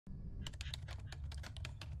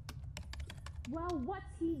Well, what's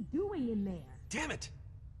he doing in there? Damn it!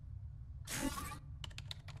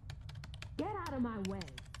 Get out of my way.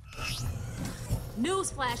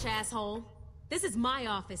 Newsflash, asshole. This is my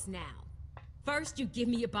office now. First, you give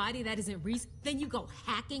me a body that isn't Reese, then you go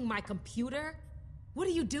hacking my computer? What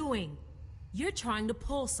are you doing? You're trying to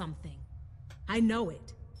pull something. I know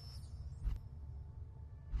it.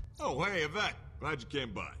 Oh, hey, Yvette. Glad you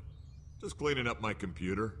came by. Just cleaning up my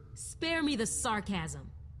computer. Spare me the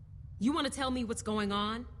sarcasm. You want to tell me what's going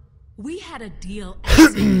on? We had a deal.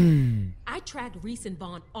 I tracked Reese and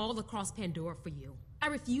Vaughn all across Pandora for you. I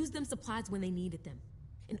refused them supplies when they needed them.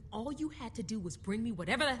 And all you had to do was bring me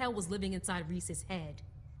whatever the hell was living inside Reese's head.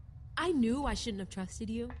 I knew I shouldn't have trusted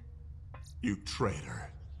you. You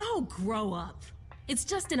traitor. Oh, grow up. It's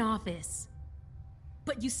just an office.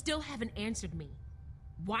 But you still haven't answered me.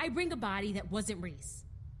 Why bring a body that wasn't Reese?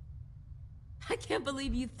 I can't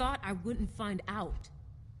believe you thought I wouldn't find out.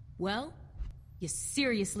 Well, you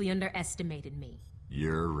seriously underestimated me.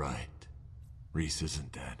 You're right. Reese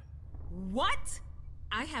isn't dead. What?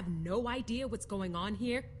 I have no idea what's going on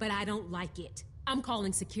here, but I don't like it. I'm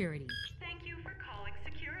calling security. Thank you for calling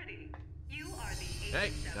security. You are the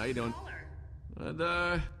Hey, how you doing? caller.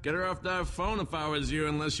 I'd, get her off that phone if I was you,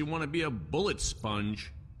 unless you want to be a bullet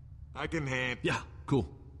sponge. I can hand. Yeah, cool.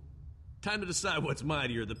 Time to decide what's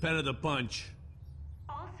mightier, the pen or the punch.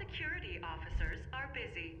 All security officers are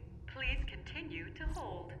busy. Please continue to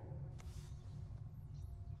hold.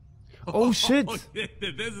 Oh shit!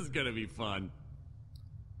 This is gonna be fun.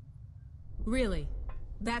 Really?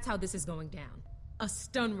 That's how this is going down. A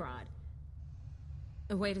stun rod.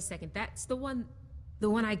 Wait a second, that's the one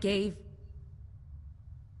I gave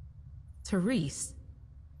to Reese.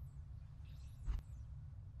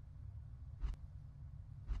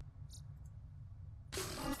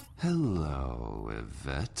 Hello,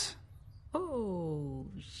 Yvette. Oh,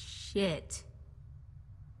 shit.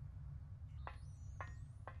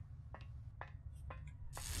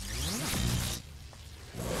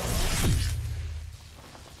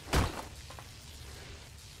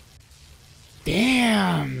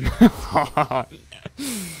 Damn!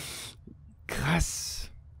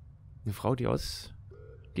 Krass. Eine Frau, die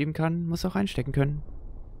ausgeben kann, muss auch einstecken können.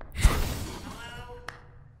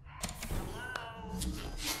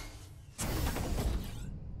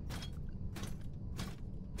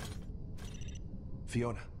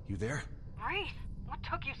 Fiona, you there? Reese, what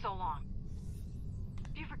took you so long?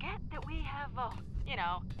 Do you forget that we have, you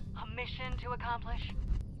know, a mission to accomplish?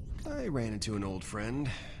 I ran into an old friend,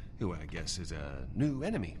 who I guess is a new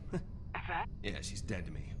enemy. Yvette? Yeah, she's dead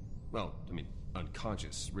to me. Well, I mean,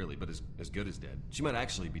 unconscious, really, but as good as dead. She might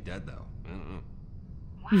actually be dead, though.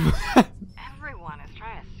 Wow. Everyone is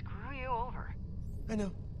trying to screw you over. I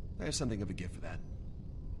know. I have something of a gift for that.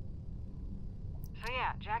 So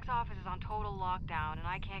yeah, Jack's office is on total lockdown, and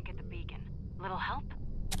I can't get the beacon. Little help?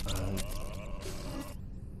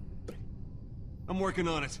 I'm working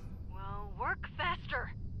on it. Well, work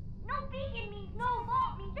faster. No beacon means no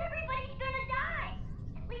vault, means everybody's gonna die.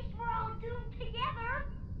 At least we're all doomed together.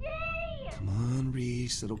 Yay! Come on,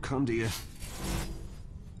 Reese. It'll come to you.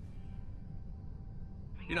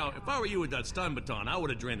 You know, if I were you with that stun baton, I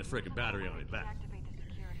would have drained the frickin' battery on it back.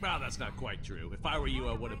 Well, that's not quite true. If I were you,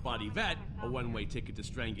 I would have bought Yvette a one-way ticket to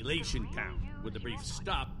Strangulation Town. With a brief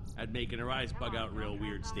stop at making her eyes bug out real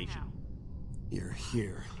weird station. You're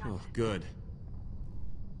here. Oh, good.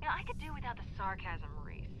 Yeah, I could do without the sarcasm,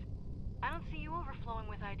 Reese. I don't see you overflowing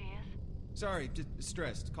with ideas. Sorry, just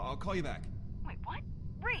stressed. I'll call you back. Wait, what?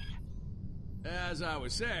 Reese! As I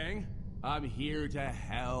was saying, I'm here to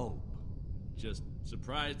help. Just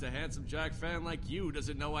surprised a handsome Jack fan like you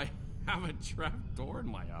doesn't know I have a trap door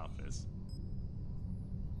in my office.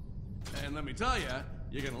 And let me tell you,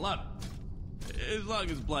 you're gonna love it. As long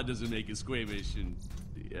as blood doesn't make you squeamish and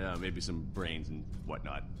maybe some brains and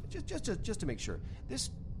whatnot. Just to make sure, this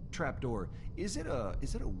trapdoor, is it a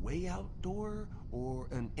way out door or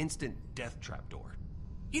an instant death trapdoor?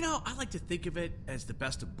 You know, I like to think of it as the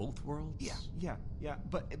best of both worlds. Yeah.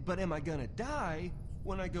 But am I gonna die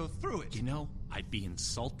when I go through it? You know, I'd be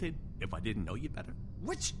insulted if I didn't know you better.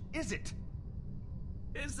 Which is it?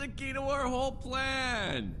 It's the key to our whole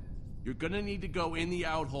plan. You're gonna need to go in the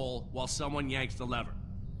out hole while someone yanks the lever.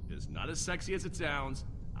 It's not as sexy as it sounds.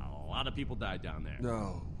 A lot of people died down there.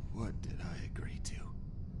 No, what did I agree to?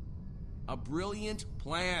 A brilliant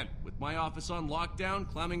plan. With my office on lockdown,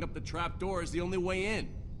 climbing up the trap door is the only way in.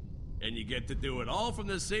 And you get to do it all from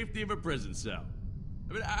the safety of a prison cell.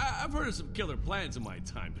 I mean, I've heard of some killer plans in my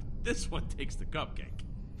time, but this one takes the cupcake.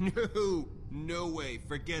 No way.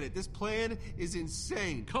 Forget it. This plan is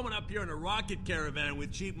insane. Coming up here in a rocket caravan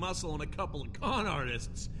with cheap muscle and a couple of con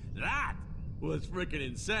artists. That was freaking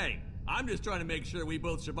insane. I'm just trying to make sure we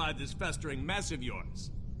both survive this festering mess of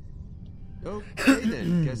yours. Okay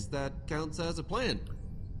then, guess that counts as a plan.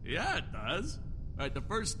 Yeah, it does. Alright, the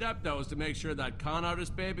first step, though, is to make sure that con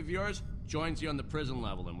artist babe of yours joins you on the prison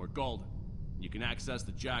level, and we're golden. You can access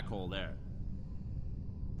the jackhole there.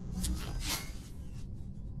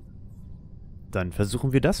 Dann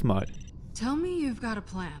versuchen wir das mal. Tell me you've got a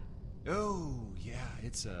plan. Oh, yeah,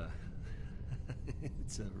 it's a...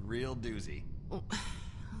 it's a real doozy. Oh,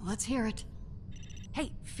 let's hear it.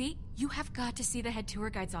 Hey, Fee, you have got to see the head tour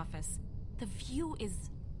guide's office. The view is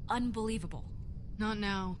unbelievable. Not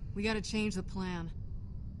now. We gotta change the plan.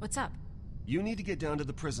 What's up? You need to get down to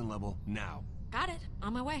the prison level now. Got it.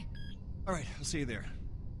 On my way. All right, I'll see you there.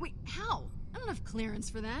 Wait, how? I don't have clearance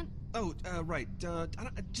for that. Oh, right.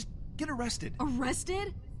 Just get arrested.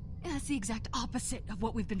 Arrested? Yeah, that's the exact opposite of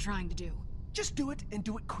what we've been trying to do. Just do it and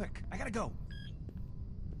do it quick. I gotta go.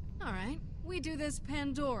 All right. We do this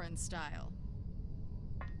Pandoran style.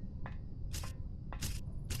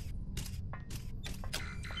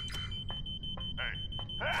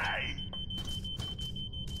 Hey!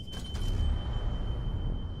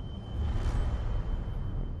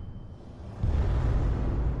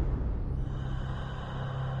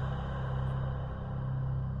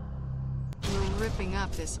 We're ripping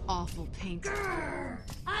up this awful paint. Grr!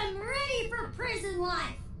 I'm ready for prison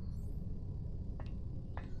life!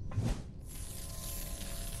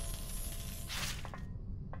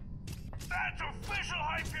 That's official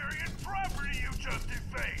Hyperion property you just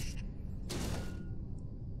defaced!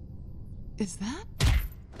 Is that?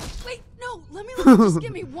 Wait, no, let me look. Just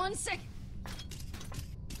give me 1 second.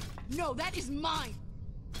 No, that is mine.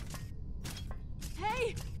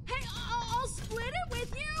 Hey, I'll split it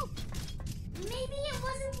with you. Maybe it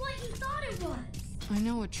wasn't what you thought it was. I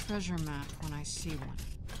know a treasure map when I see one.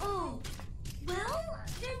 Oh, well,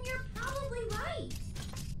 then you're probably right.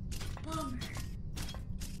 Bummer.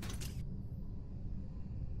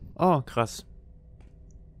 Oh, krass.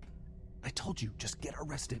 I told you, just get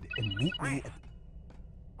arrested and meet me at...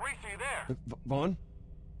 Reese, are you there? Vaughn?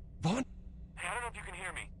 Vaughn? Hey, I don't know if you can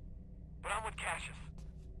hear me, but I'm with Cassius.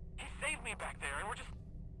 He saved me back there, and we're just...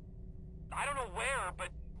 I don't know where, but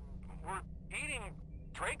we're eating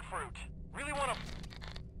drake fruit. Really want to...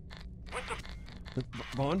 With the...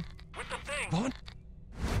 Vaughn? With the thing. Vaughn?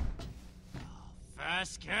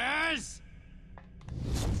 Vasquez!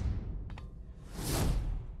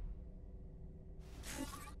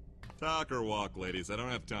 Talk or walk, ladies. I don't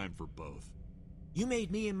have time for both. You made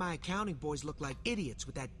me and my accounting boys look like idiots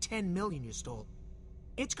with that 10 million you stole.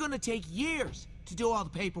 It's gonna take years to do all the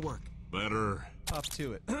paperwork. Better. Up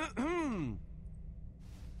to it.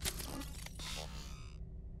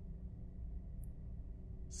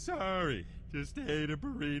 Sorry. Just ate a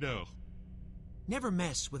burrito. Never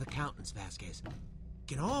mess with accountants, Vasquez.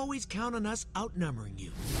 Can always count on us outnumbering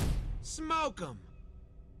you. Smoke 'em!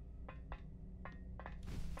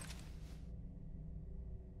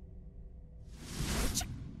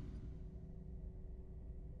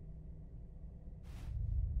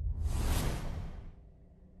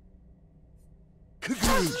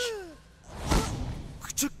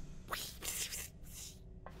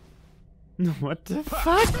 What the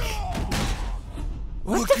fuck?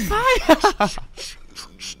 What the fuck?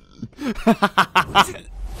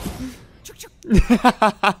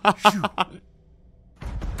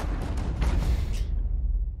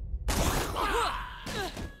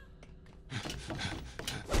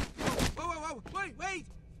 Whoa, wait!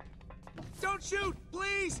 Don't shoot,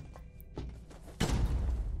 please!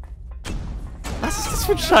 Was ist das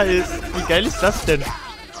für ein Scheiß? Wie geil ist das denn?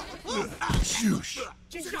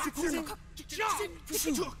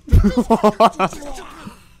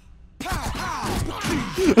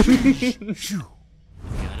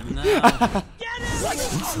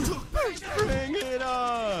 Bring it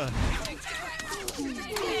on!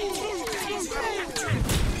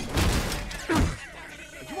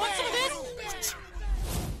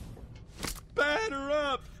 Batter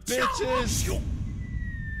up, bitches!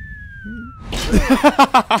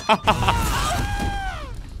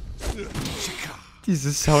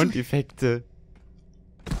 Diese Soundeffekte.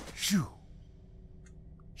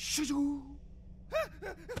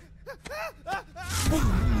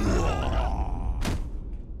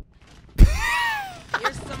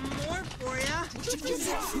 Here's some more for ya.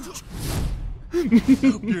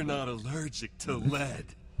 Hope you're not allergic to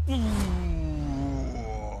lead.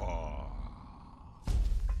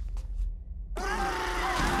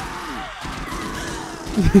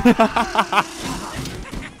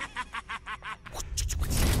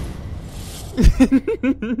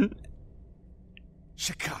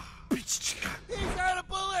 He's out of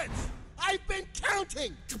bullets! I I've been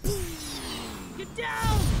counting! Get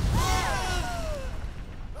down!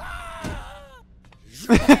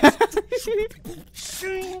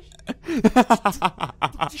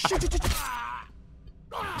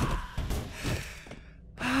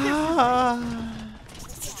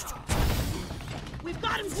 We've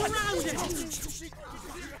got him surrounded!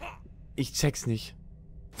 Ich check's nicht.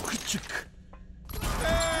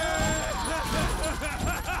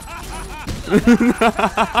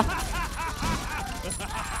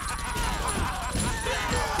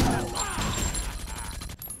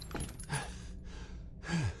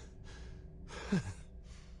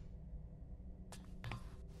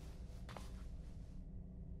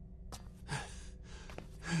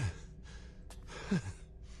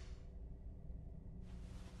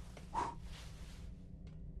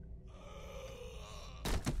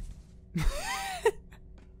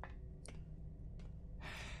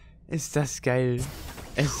 Ist das geil.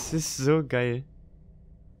 Es ist so geil.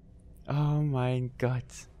 Oh mein Gott.